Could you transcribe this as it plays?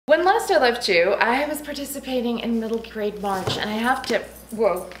last I left you, I was participating in middle grade March, and I have to,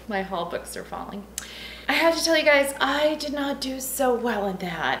 whoa, my haul books are falling. I have to tell you guys, I did not do so well in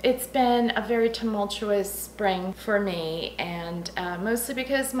that. It's been a very tumultuous spring for me, and mostly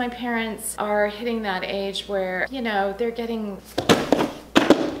because my parents are hitting that age where, you know, they're getting...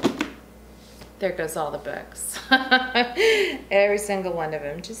 There goes all the books. Every single one of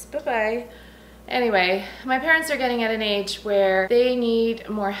them. Just bye-bye. Anyway, my parents are getting at an age where they need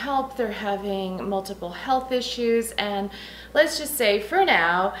more help. They're having multiple health issues, and let's just say for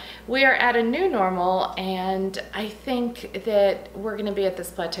now, we are at a new normal, and I think that we're gonna be at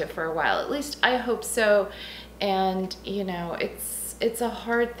this plateau for a while. At least I hope so. And you know, it's a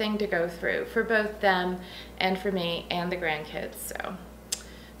hard thing to go through for both them and for me and the grandkids. So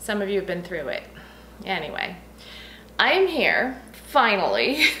some of you have been through it. Anyway, I am here,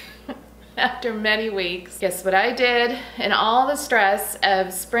 finally. After many weeks. Guess what I did? In all the stress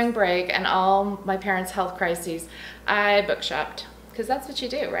of spring break and all my parents' health crises, I book shopped. Because that's what you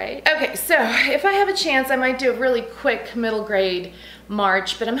do, right? Okay, so if I have a chance, I might do a really quick middle grade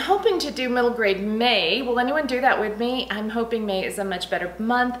March, but I'm hoping to do middle grade May. Will anyone do that with me? I'm hoping May is a much better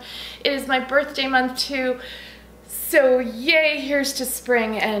month. It is my birthday month too. So yay, here's to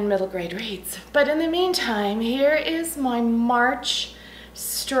spring and middle grade reads. But in the meantime, here is my March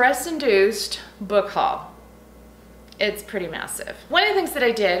stress-induced book haul. It's pretty massive. One of the things that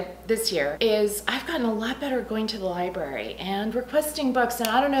I did this year is I've gotten a lot better at going to the library and requesting books, and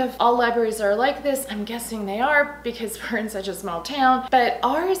I don't know if all libraries are like this. I'm guessing they are because we're in such a small town, but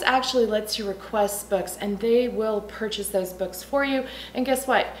ours actually lets you request books and they will purchase those books for you, and guess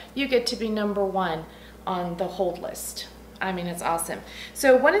what? You get to be #1 on the hold list. I mean, it's awesome.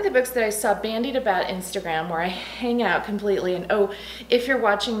 So one of the books that I saw bandied about Instagram, where I hang out completely, and oh, if you're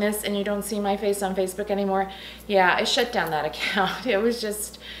watching this and you don't see my face on Facebook anymore, yeah, I shut down that account. It was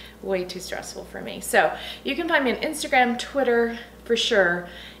just way too stressful for me. So you can find me on Instagram, Twitter, for sure.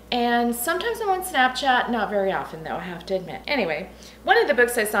 And sometimes I'm on Snapchat, not very often though, I have to admit. Anyway, one of the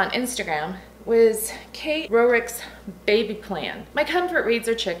books I saw on Instagram was Kate Rorick's Baby Plan. My comfort reads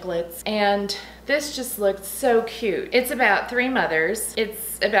are chiclets, and this just looked so cute. It's about 3 mothers.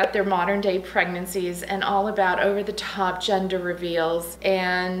 It's about their modern day pregnancies and all about over-the-top gender reveals,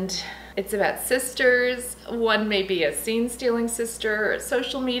 and it's about sisters. One may be a scene-stealing sister.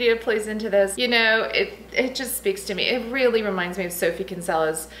 Social media plays into this. You know, it just speaks to me. It really reminds me of Sophie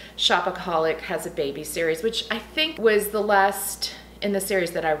Kinsella's Shopaholic Has a Baby series, which I think was the last in the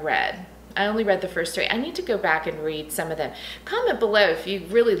series that I read. I only read the first 3. I need to go back and read some of them. Comment below if you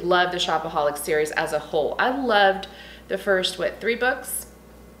really love the Shopaholic series as a whole. I loved the first, 3 books?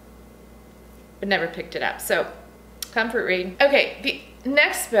 But never picked it up. So, comfort read. Okay, the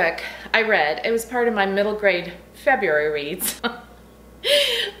next book I read, it was part of my middle grade February reads.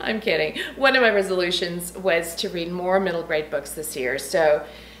 I'm kidding. One of my resolutions was to read more middle grade books this year. So,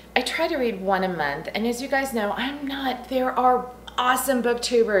 I try to read 1 a month. And as you guys know, there are awesome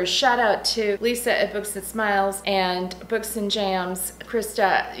booktubers. Shout out to Lisa at BooksandSmiles and BooksandJams.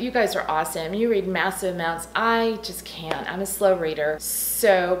 Krista, you guys are awesome. You read massive amounts. I just can't. I'm a slow reader.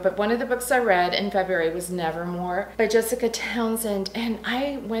 So, but one of the books I read in February was Nevermore by Jessica Townsend, and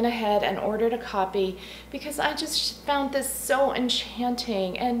I went ahead and ordered a copy because I just found this so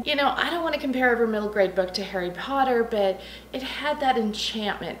enchanting. And you know, I don't want to compare every middle grade book to Harry Potter, but it had that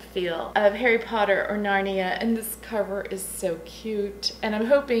enchantment feel of Harry Potter or Narnia, and this cover is so cute. And I'm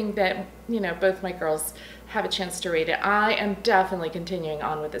hoping that, you know, both my girls have a chance to read it. I am definitely continuing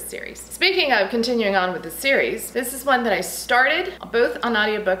on with this series. Speaking of continuing on with the series, this is one that I started both on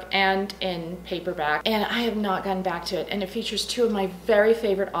audiobook and in paperback, and I have not gone back to it. And it features 2 of my very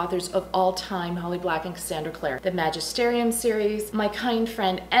favorite authors of all time, Holly Black and Cassandra Clare. The Magisterium series. My kind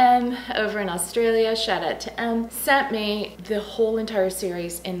friend Em over in Australia, shout out to Em, sent me the whole entire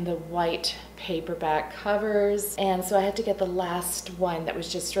series in the white paperback covers, and so I had to get the last one that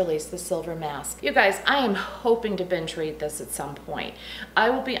was just released, The Silver Mask. You guys, I am hoping to binge read this at some point.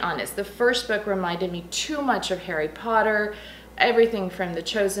 I will be honest, the first book reminded me too much of Harry Potter. Everything from The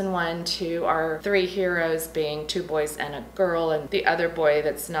Chosen One to our 3 heroes being 2 boys and a girl, and the other boy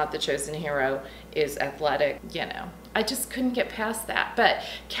that's not the chosen hero is athletic, you know. I just couldn't get past that. But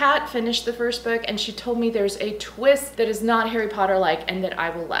Kat finished the first book and she told me there's a twist that is not Harry Potter-like and that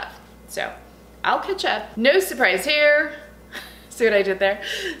I will love. So I'll catch up. No surprise here. See what I did there?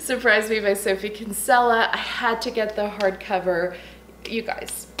 Surprise Me by Sophie Kinsella. I had to get the hardcover. You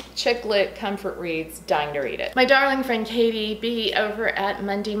guys, chick lit comfort reads, dying to read it. My darling friend Katie B over at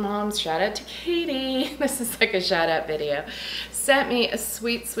Mundie Moms, shout out to Katie. This is like a shout out video. Sent me a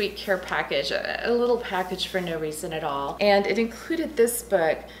sweet, sweet care package, a little package for no reason at all. And it included this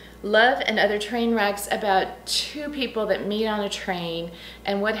book, Love and Other Train Wrecks, about two people that meet on a train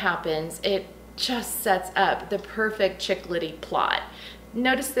and what happens. It just sets up the perfect chick-litty plot.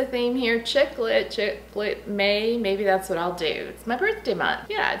 Notice the theme here, chick-lit May. Maybe that's what I'll do. It's my birthday month.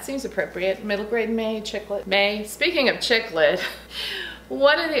 Yeah, it seems appropriate. Middle grade May, chick-lit May. Speaking of chick-lit,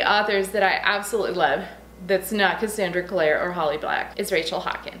 one of the authors that I absolutely love that's not Cassandra Clare or Holly Black is Rachel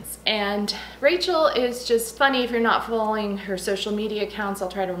Hawkins. And Rachel is just funny. If you're not following her social media accounts, I'll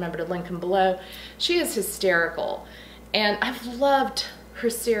try to remember to link them below. She is hysterical. And I've loved her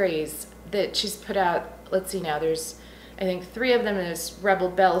series that she's put out. Let's see now, there's I think 3 of them in this Rebel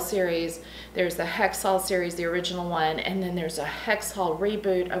Belle series. There's the Hex Hall series, the original one, and then there's a Hex Hall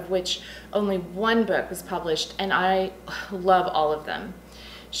reboot of which only 1 book was published, and I love all of them.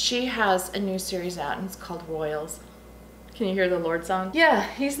 She has a new series out, and it's called Royals. Can you hear the Lord song? Yeah,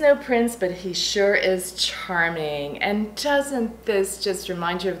 he's no prince, but he sure is charming. And doesn't this just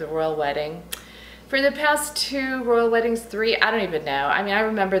remind you of the royal wedding? For the past 2 royal weddings, 3, I don't even know. I mean, I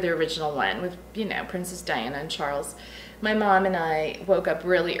remember the original one with, you know, Princess Diana and Charles. My mom and I woke up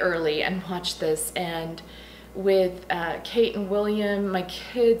really early and watched this, and with Kate and William, my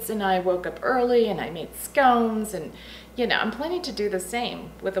kids and I woke up early and I made scones, and you know, I'm planning to do the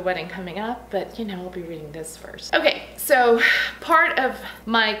same with the wedding coming up, but you know, I'll be reading this first. Okay, so part of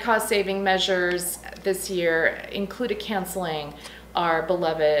my cost-saving measures this year included canceling our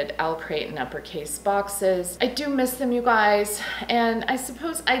beloved Owl Crate and Uppercase boxes. I do miss them, you guys, and I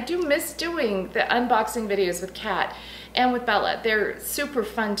suppose I do miss doing the unboxing videos with Kat and with Bella. They're super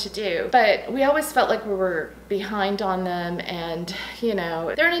fun to do, but we always felt like we were behind on them, and you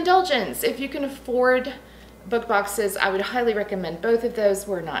know, they're an indulgence. If you can afford book boxes, I would highly recommend both of those.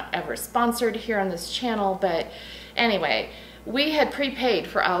 We're not ever sponsored here on this channel, but anyway, we had prepaid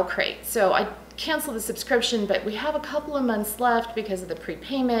for Owl Crate, so I canceled the subscription, but we have a couple of months left because of the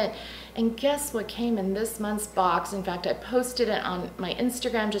prepayment. And guess what came in this month's box? In fact, I posted it on my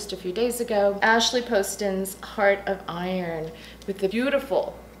Instagram just a few days ago. Ashley Poston's Heart of Iron with the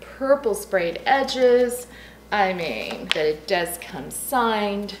beautiful purple sprayed edges. I mean, that it does come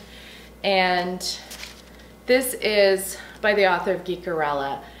signed. And this is by the author of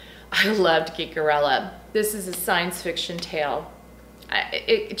Geekerella. I loved Geekerella. This is a science fiction tale.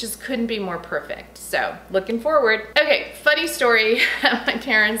 It just couldn't be more perfect. So looking forward. Okay, funny story at my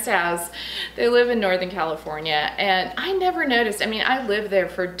parents' house. They live in Northern California, and I never noticed, I mean, I lived there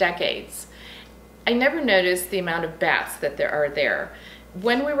for decades. I never noticed the amount of bats that there are there.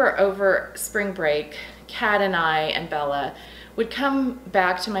 When we were over spring break, Kat and I and Bella would come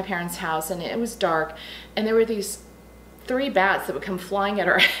back to my parents' house, and it was dark, and there were these 3 bats that would come flying at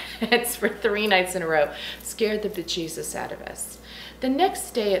our heads for 3 nights in a row. Scared the bejesus out of us. The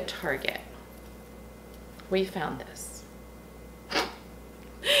next day at Target, we found this.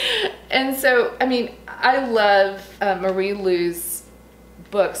 And so, I mean, I love Marie Lu's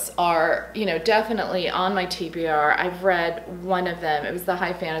books are, you know, definitely on my TBR. I've read one of them. It was the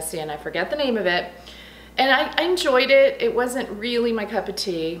high fantasy, and I forget the name of it. And I enjoyed it. It wasn't really my cup of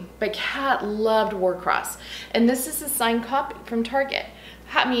tea, but Kat loved Warcross. And this is a signed copy from Target.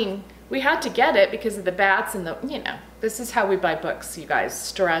 I mean, we had to get it because of the bats and the, you know, this is how we buy books, you guys,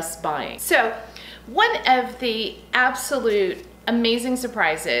 stress buying. So one of the absolute amazing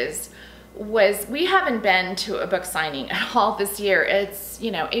surprises was we haven't been to a book signing at all this year. It's,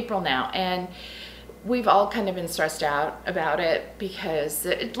 you know, April now, and we've all kind of been stressed out about it because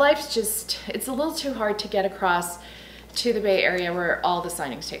life's just, it's a little too hard to get across to the Bay Area where all the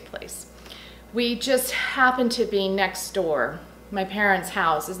signings take place. We just happen to be next door. My parents'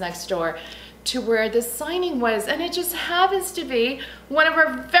 house is next door to where the signing was, and it just happens to be one of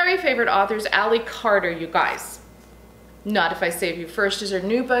our very favorite authors, Allie Carter, you guys. Not If I Save You First is her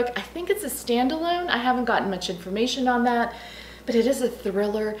new book. I think it's a standalone. I haven't gotten much information on that, but it is a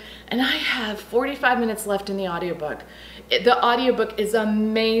thriller, and I have 45 minutes left in the audiobook. The audiobook is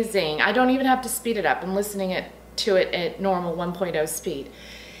amazing. I don't even have to speed it up. I'm listening to it at normal 1.0 speed.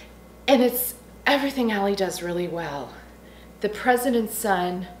 And it's everything Allie does really well. The president's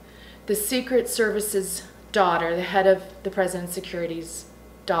son, the Secret Service's daughter, the head of the president's security's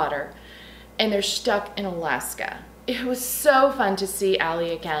daughter, and they're stuck in Alaska. It was so fun to see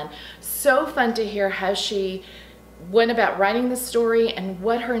Allie again. So fun to hear how she went about writing the story and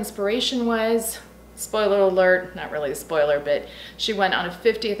what her inspiration was. Spoiler alert, not really a spoiler, but she went on a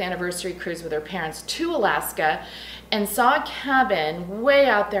 50th anniversary cruise with her parents to Alaska and saw a cabin way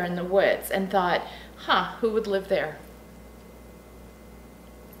out there in the woods and thought, huh, who would live there?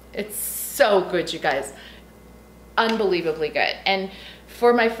 It's so good, you guys. Unbelievably good. And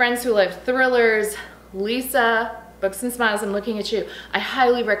for my friends who love thrillers, Lisa Books and Smiles, I'm looking at you. I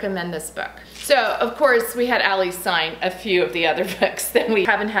highly recommend this book. So, of course, we had Allie sign a few of the other books that we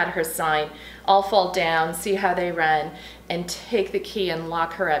haven't had her sign. All Fall Down, See How They Run, and Take the Key and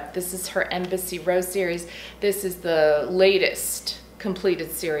Lock Her Up. This is her Embassy Row series. This is the latest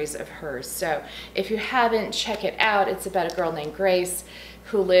completed series of hers. So if you haven't, check it out. It's about a girl named Grace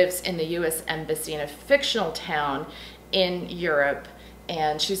who lives in the U.S. Embassy in a fictional town in Europe,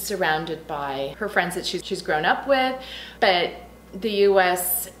 and she's surrounded by her friends that she's grown up with, but the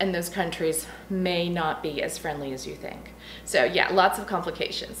U.S. and those countries may not be as friendly as you think. So yeah, lots of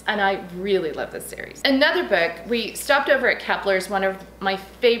complications, and I really love this series. Another book, we stopped over at Keplers, one of my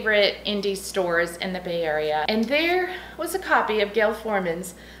favorite indie stores in the Bay Area, and there was a copy of Gail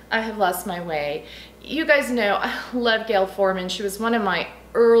Forman's I Have Lost My Way. You guys know I love Gail Forman. She was one of my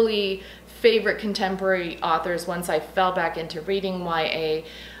early favorite contemporary authors once I fell back into reading YA.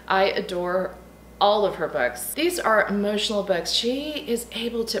 I adore all of her books. These are emotional books. She is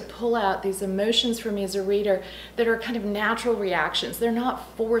able to pull out these emotions for me as a reader that are kind of natural reactions. They're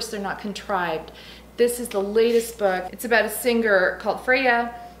not forced, they're not contrived. This is the latest book. It's about a singer called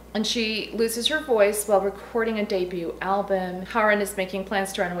Freya, and she loses her voice while recording a debut album. Haran is making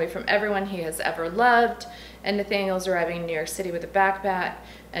plans to run away from everyone he has ever loved, and Nathaniel's arriving in New York City with a backpack,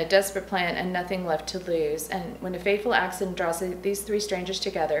 a desperate plan, and nothing left to lose. And when a fateful accident draws these three strangers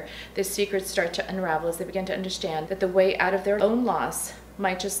together, their secrets start to unravel as they begin to understand that the way out of their own loss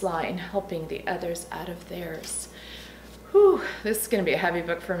might just lie in helping the others out of theirs. Whew, this is gonna be a heavy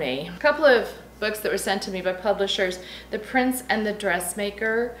book for me. A couple of books that were sent to me by publishers, The Prince and the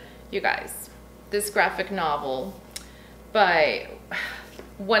Dressmaker. You guys, this graphic novel by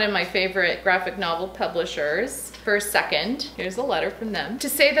one of my favorite graphic novel publishers, First Second. Here's a letter from them. To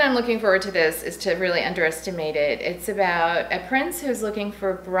say that I'm looking forward to this is to really underestimate it. It's about a prince who's looking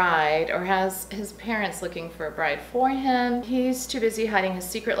for a bride, or has his parents looking for a bride for him. He's too busy hiding his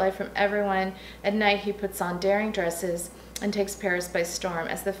secret life from everyone. At night he puts on daring dresses and takes Paris by storm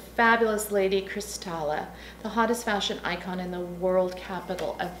as the fabulous Lady Cristalla, the hottest fashion icon in the world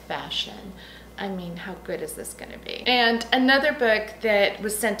capital of fashion. I mean, how good is this gonna be? And another book that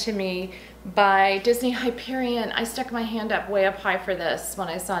was sent to me by Disney Hyperion, I stuck my hand up way up high for this when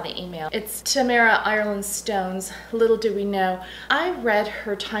I saw the email. It's Tamara Ireland Stone's Little Do We Know. I read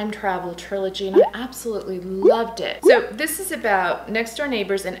her time travel trilogy and I absolutely loved it. So this is about next door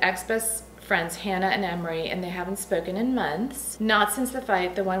neighbors and ex-best friends Hannah and Emery, and they haven't spoken in months. Not since the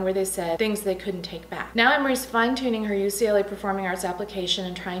fight, the one where they said things they couldn't take back. Now Emery's fine-tuning her UCLA Performing Arts application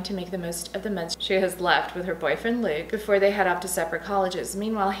and trying to make the most of the months she has left with her boyfriend Luke before they head off to separate colleges.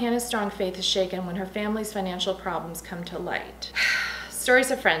 Meanwhile, Hannah's strong faith is shaken when her family's financial problems come to light.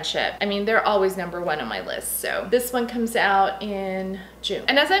 Stories of friendship. I mean, they're always #1 on my list. So this one comes out in June.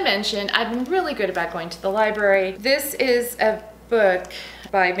 And as I mentioned, I've been really good about going to the library. This is a book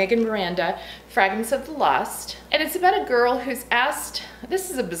by Megan Miranda, Fragments of the Lost. And it's about a girl who's asked, this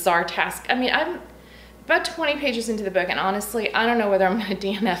is a bizarre task. I mean, I'm about 20 pages into the book, and honestly, I don't know whether I'm gonna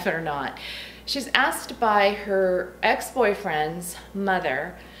DNF it or not. She's asked by her ex-boyfriend's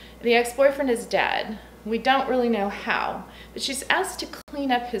mother. The ex-boyfriend is dead. We don't really know how, but she's asked to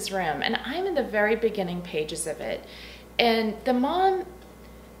clean up his room, and I'm in the very beginning pages of it. And the mom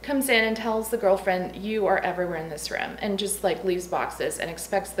comes in and tells the girlfriend, you are everywhere in this room, and just like leaves boxes and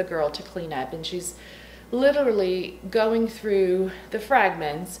expects the girl to clean up. And she's literally going through the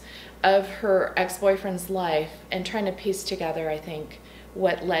fragments of her ex-boyfriend's life and trying to piece together, I think,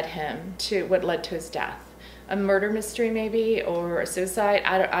 what led to his death. A murder mystery maybe, or a suicide.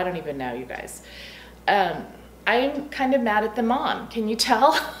 I don't even know, you guys. I'm kind of mad at the mom. Can you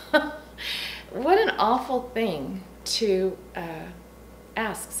tell? What an awful thing to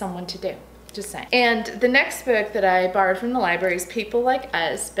ask someone to do. Just saying. And the next book that I borrowed from the library is People Like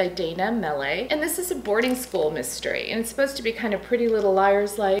Us by Dana Millay. And this is a boarding school mystery. And it's supposed to be kind of Pretty Little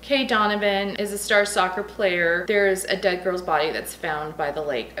Liars-like. Kay Donovan is a star soccer player. There's a dead girl's body that's found by the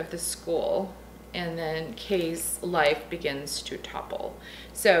lake of the school. And then Kay's life begins to topple.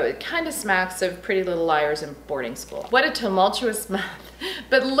 So it kind of smacks of Pretty Little Liars and boarding school. What a tumultuous month.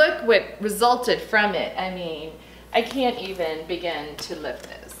 But look what resulted from it. I mean, I can't even begin to lift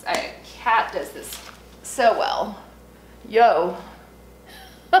this. Kat does this so well. Yo.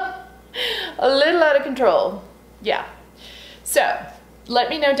 A little out of control. Yeah. So let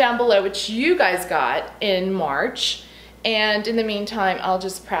me know down below what you guys got in March. And in the meantime, I'll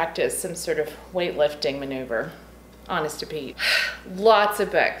just practice some sort of weightlifting maneuver. Honest to Pete. Lots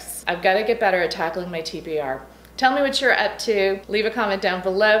of books. I've got to get better at tackling my TBR. Tell me what you're up to. Leave a comment down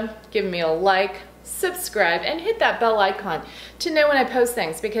below. Give me a like. Subscribe and hit that bell icon to know when I post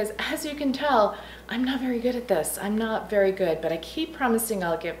things, because as you can tell, I'm not very good at this. I'm not very good, but I keep promising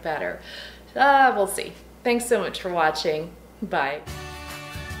I'll get better. We'll see. Thanks so much for watching. Bye.